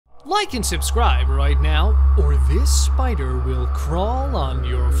Like and subscribe right now, or this spider will crawl on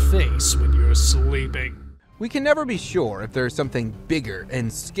your face when you're sleeping. We can never be sure if there's something bigger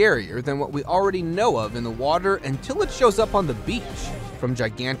and scarier than what we already know of in the water until it shows up on the beach, from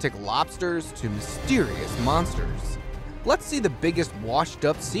gigantic lobsters to mysterious monsters. Let's see the biggest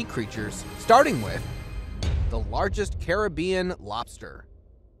washed-up sea creatures, starting with the largest Caribbean lobster.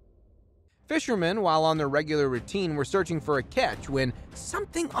 Fishermen, while on their regular routine, were searching for a catch when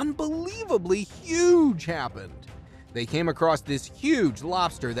something unbelievably huge happened. They came across this huge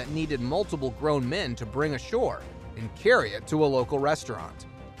lobster that needed multiple grown men to bring ashore and carry it to a local restaurant.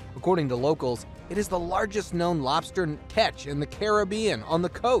 According to locals, it is the largest known lobster catch in the Caribbean on the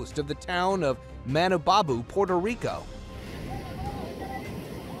coast of the town of Manababu, Puerto Rico.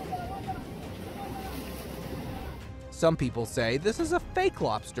 Some people say this is a fake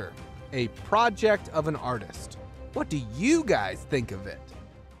lobster, a project of an artist. What do you guys think of it?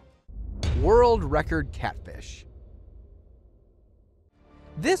 World record catfish.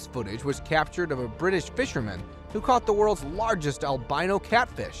 This footage was captured of a British fisherman who caught the world's largest albino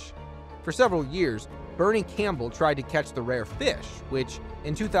catfish. For several years, Bernie Campbell tried to catch the rare fish, which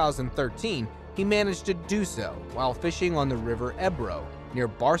in 2013 he managed to do so while fishing on the river Ebro near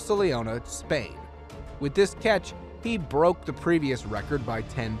Barcelona, Spain. With this catch, he broke the previous record by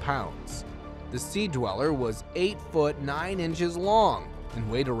 10 pounds. The sea dweller was 8 foot 9 inches long and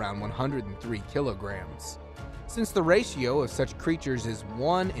weighed around 103 kilograms. Since the ratio of such creatures is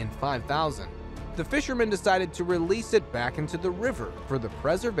 1 in 5,000, the fishermen decided to release it back into the river for the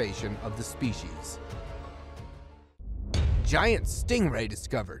preservation of the species. Giant stingray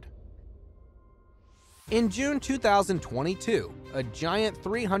discovered. In June 2022, a giant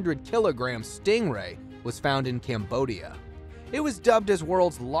 300-kilogram stingray was found in Cambodia. It was dubbed as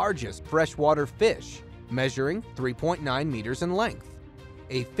world's largest freshwater fish, measuring 3.9 meters in length.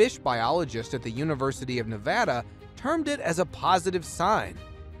 A fish biologist at the University of Nevada termed it as a positive sign.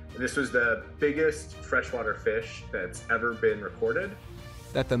 This was the biggest freshwater fish that's ever been recorded.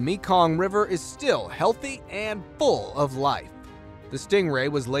 That the Mekong River is still healthy and full of life. The stingray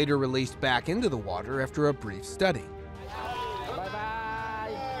was later released back into the water after a brief study.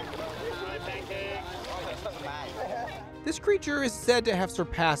 This creature is said to have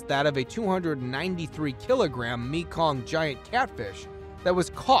surpassed that of a 293-kilogram Mekong giant catfish that was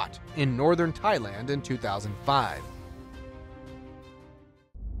caught in northern Thailand in 2005.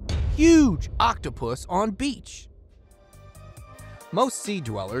 Huge octopus on beach. Most sea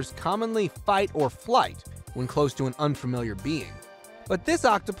dwellers commonly fight or flight when close to an unfamiliar being, but this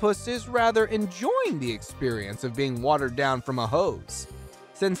octopus is rather enjoying the experience of being watered down from a hose.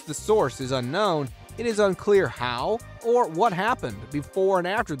 Since the source is unknown, it is unclear how or what happened before and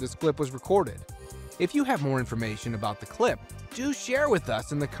after this clip was recorded. If you have more information about the clip, do share with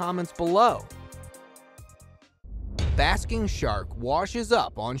us in the comments below. Basking shark washes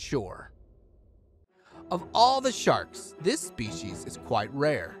up on shore. Of all the sharks, this species is quite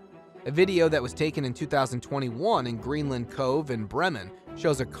rare. A video that was taken in 2021 in Greenland Cove in Bremen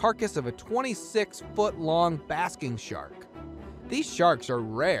shows a carcass of a 26-foot-long basking shark. These sharks are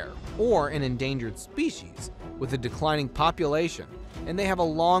rare or an endangered species with a declining population, and they have a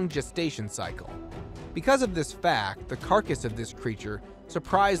long gestation cycle. Because of this fact, the carcass of this creature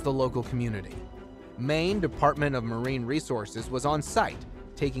surprised the local community. Maine Department of Marine Resources was on site,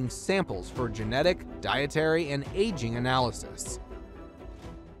 taking samples for genetic, dietary, and aging analysis.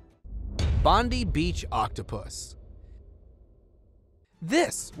 Bondi Beach octopus.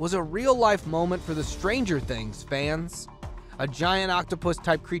 This was a real-life moment for the Stranger Things fans. A giant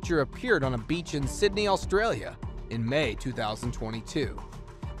octopus-type creature appeared on a beach in Sydney, Australia in May 2022.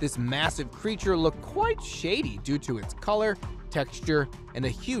 This massive creature looked quite shady due to its color, texture, and a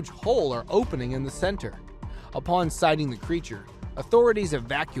huge hole or opening in the center. Upon sighting the creature, authorities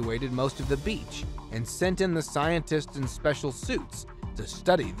evacuated most of the beach and sent in the scientists in special suits to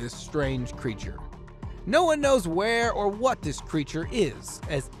study this strange creature. No one knows where or what this creature is,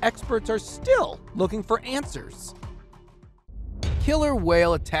 as experts are still looking for answers. Killer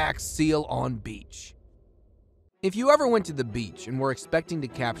whale attacks seal on beach. If you ever went to the beach and were expecting to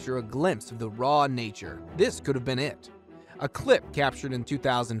capture a glimpse of the raw nature, this could have been it. A clip captured in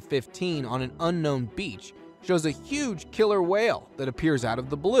 2015 on an unknown beach shows a huge killer whale that appears out of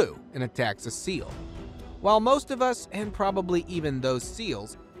the blue and attacks a seal. While most of us, and probably even those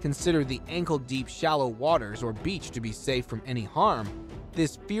seals, consider the ankle-deep shallow waters or beach to be safe from any harm,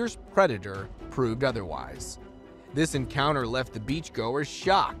 this fierce predator proved otherwise. This encounter left the beachgoers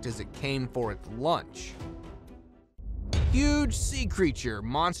shocked as it came for its lunch. Huge sea creature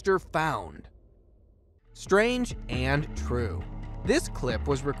monster found. Strange and true. This clip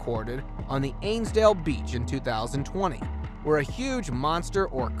was recorded on the Ainsdale Beach in 2020, where a huge monster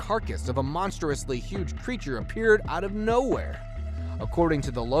or carcass of a monstrously huge creature appeared out of nowhere. According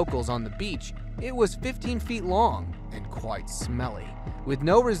to the locals on the beach, it was 15 feet long and quite smelly, with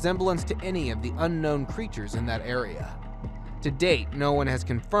no resemblance to any of the unknown creatures in that area. To date, no one has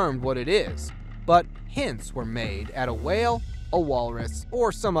confirmed what it is, but hints were made at a whale, a walrus,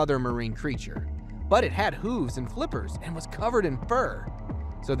 or some other marine creature. But it had hooves and flippers and was covered in fur,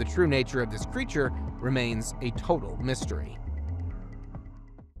 so the true nature of this creature remains a total mystery.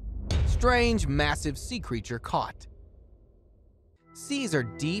 Strange, massive sea creature caught. Seas are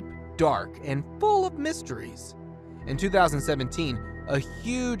deep, dark, and full of mysteries. In 2017, a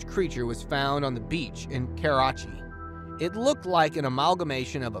huge creature was found on the beach in Karachi. It looked like an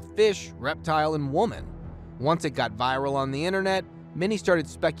amalgamation of a fish, reptile, and woman. Once it got viral on the internet, many started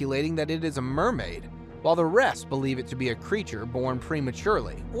speculating that it is a mermaid, while the rest believe it to be a creature born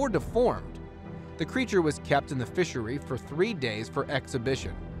prematurely or deformed. The creature was kept in the fishery for 3 days for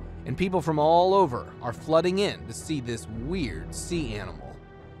exhibition, and people from all over are flooding in to see this weird sea animal.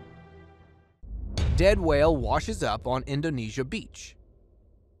 Dead whale washes up on Indonesia beach.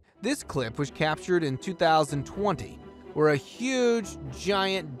 This clip was captured in 2020, where a huge,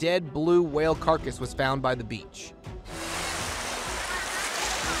 giant, dead blue whale carcass was found by the beach.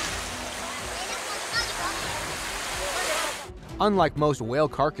 Unlike most whale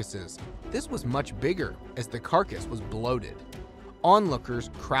carcasses, this was much bigger as the carcass was bloated.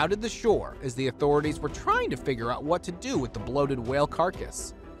 Onlookers crowded the shore as the authorities were trying to figure out what to do with the bloated whale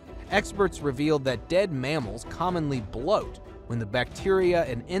carcass. Experts revealed that dead mammals commonly bloat when the bacteria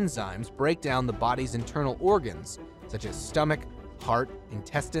and enzymes break down the body's internal organs, such as stomach, heart,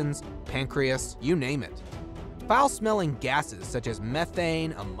 intestines, pancreas, you name it. Foul-smelling gases such as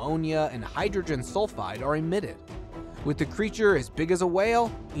methane, ammonia, and hydrogen sulfide are emitted. With the creature as big as a whale,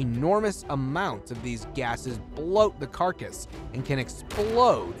 enormous amounts of these gases bloat the carcass and can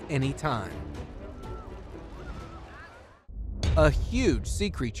explode anytime. A huge sea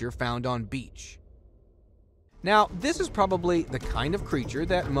creature found on beach. Now, this is probably the kind of creature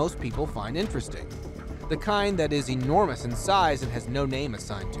that most people find interesting. The kind that is enormous in size and has no name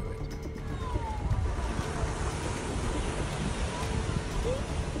assigned to it.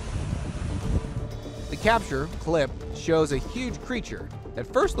 The capture clip shows a huge creature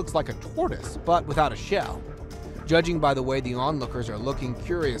that first looks like a tortoise, but without a shell. Judging by the way the onlookers are looking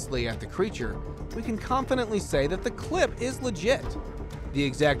curiously at the creature, we can confidently say that the clip is legit. The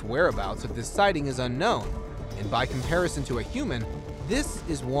exact whereabouts of this sighting is unknown, and by comparison to a human, this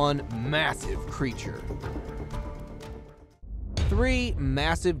is one massive creature. 3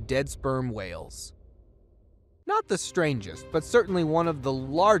 massive dead sperm whales. Not the strangest, but certainly one of the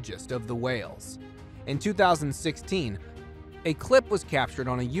largest of the whales. In 2016, a clip was captured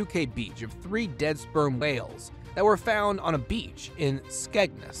on a UK beach of 3 dead sperm whales that were found on a beach in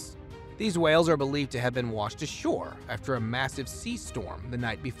Skegness. These whales are believed to have been washed ashore after a massive sea storm the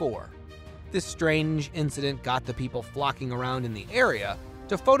night before. This strange incident got the people flocking around in the area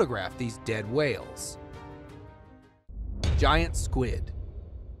to photograph these dead whales. Giant squid.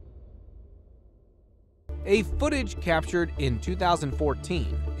 A footage captured in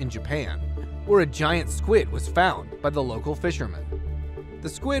 2014 in Japan, where a giant squid was found by the local fishermen. The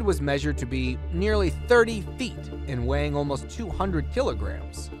squid was measured to be nearly 30 feet and weighing almost 200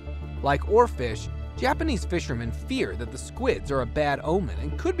 kilograms. Like oarfish, Japanese fishermen fear that the squids are a bad omen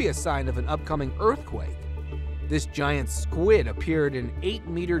and could be a sign of an upcoming earthquake. This giant squid appeared in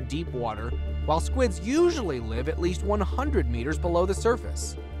 8-meter deep water, while squids usually live at least 100 meters below the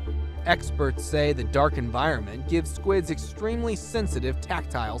surface. Experts say the dark environment gives squids extremely sensitive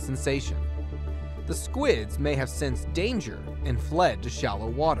tactile sensation. The squids may have sensed danger and fled to shallow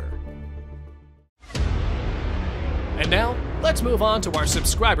water. And now, let's move on to our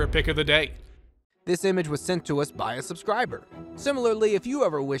subscriber pick of the day. This image was sent to us by a subscriber. Similarly, if you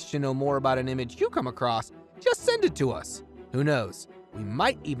ever wish to know more about an image you come across, just send it to us. Who knows, we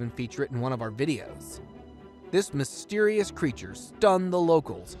might even feature it in one of our videos. This mysterious creature stunned the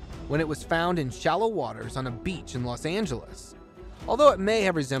locals when it was found in shallow waters on a beach in Los Angeles. Although it may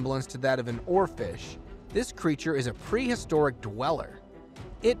have resemblance to that of an oarfish, this creature is a prehistoric dweller.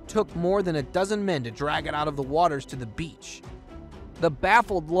 It took more than a dozen men to drag it out of the waters to the beach. The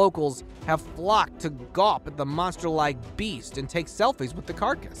baffled locals have flocked to gawp at the monster-like beast and take selfies with the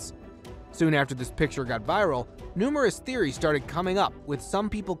carcass. Soon after this picture got viral, numerous theories started coming up, with some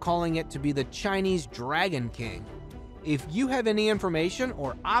people calling it to be the Chinese Dragon King. If you have any information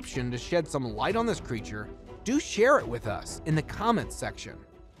or option to shed some light on this creature, do share it with us in the comments section.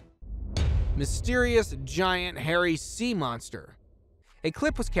 Mysterious giant hairy sea monster. A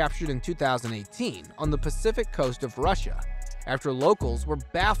clip was captured in 2018 on the Pacific coast of Russia after locals were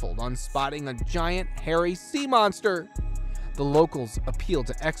baffled on spotting a giant hairy sea monster. The locals appealed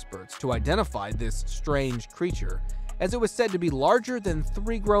to experts to identify this strange creature, as it was said to be larger than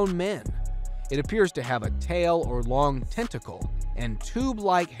 3 grown men. It appears to have a tail or long tentacle and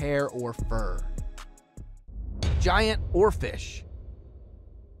tube-like hair or fur. Giant oarfish.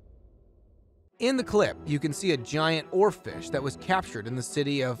 In the clip, you can see a giant oarfish that was captured in the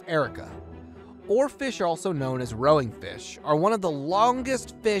city of Arica. Oarfish, also known as rowing fish, are one of the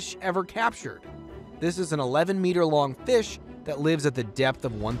longest fish ever captured. This is an 11-meter-long fish that lives at the depth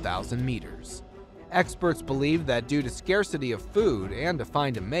of 1,000 meters. Experts believe that due to scarcity of food and to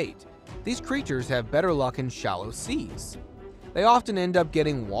find a mate, these creatures have better luck in shallow seas. They often end up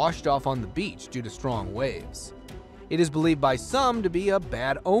getting washed off on the beach due to strong waves. It is believed by some to be a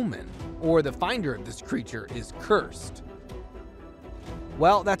bad omen, or the finder of this creature is cursed.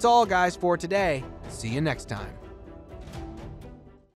 Well, that's all, guys, for today. See you next time.